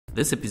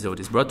This episode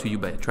is brought to you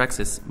by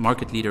Atraxis,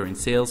 market leader in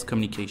sales,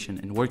 communication,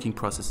 and working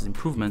processes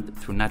improvement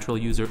through natural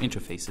user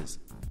interfaces.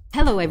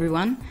 Hello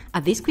everyone!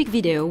 At this quick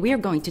video, we are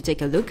going to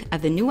take a look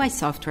at the NUI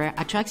Software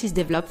Atraxis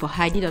developed for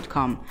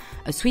Heidi.com,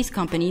 a Swiss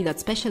company that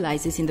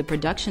specializes in the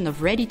production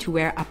of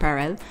ready-to-wear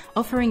apparel,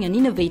 offering an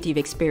innovative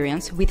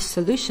experience with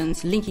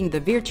solutions linking the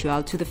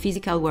virtual to the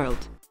physical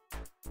world.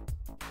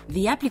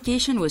 The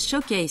application was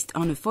showcased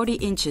on a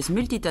 40-inch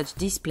multi-touch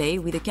display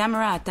with a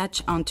camera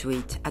attached onto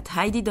it at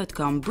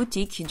Heidi.com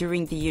boutique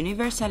during the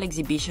Universal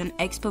exhibition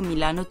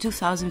ExpoMilano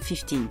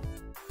 2015.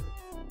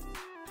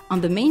 On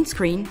the main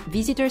screen,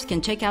 visitors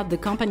can check out the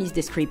company's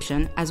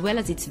description as well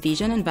as its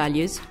vision and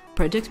values,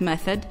 product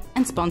method,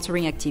 and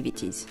sponsoring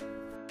activities.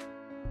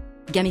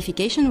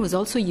 Gamification was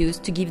also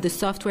used to give the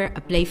software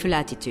a playful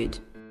attitude.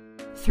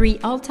 3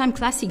 all-time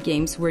classic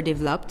games were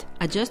developed,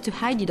 adjust to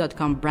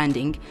Heidi.com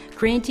branding,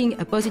 creating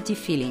a positive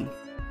feeling,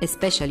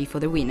 especially for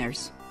the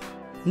winners.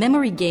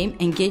 Memory game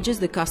engages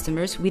the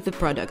customers with the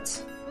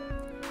products.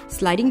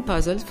 Sliding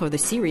puzzles for the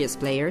serious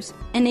players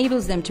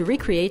enables them to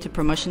recreate a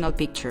promotional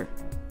picture.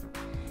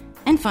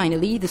 And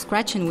finally, the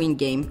Scratch and Win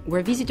game,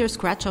 where visitors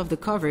scratch off the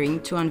covering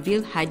to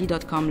unveil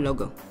Heidi.com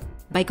logo.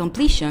 By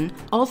completion,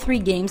 all 3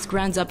 games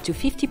grants up to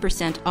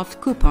 50%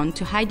 off coupon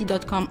to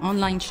Heidi.com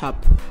online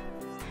shop.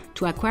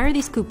 To acquire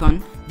this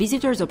coupon,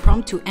 visitors are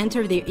prompted to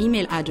enter their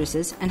email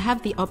addresses and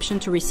have the option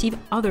to receive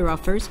other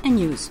offers and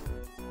news.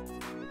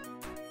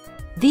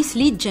 This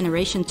lead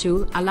generation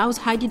tool allows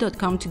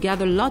Heidi.com to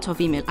gather a lot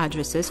of email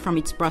addresses from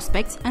its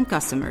prospects and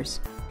customers.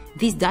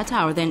 These data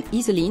are then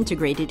easily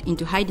integrated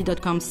into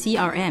Heidi.com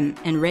CRM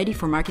and ready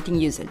for marketing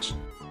usage.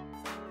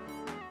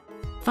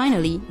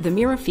 Finally, the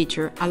mirror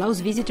feature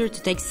allows visitors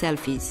to take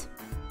selfies.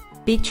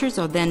 Pictures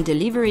are then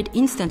delivered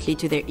instantly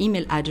to their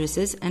email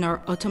addresses and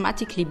are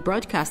automatically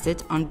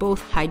broadcasted on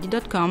both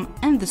Heidi.com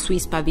and the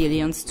Swiss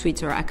Pavilion's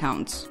Twitter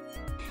accounts.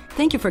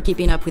 Thank you for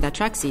keeping up with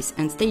Atraxis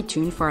and stay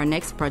tuned for our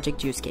next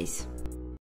project use case.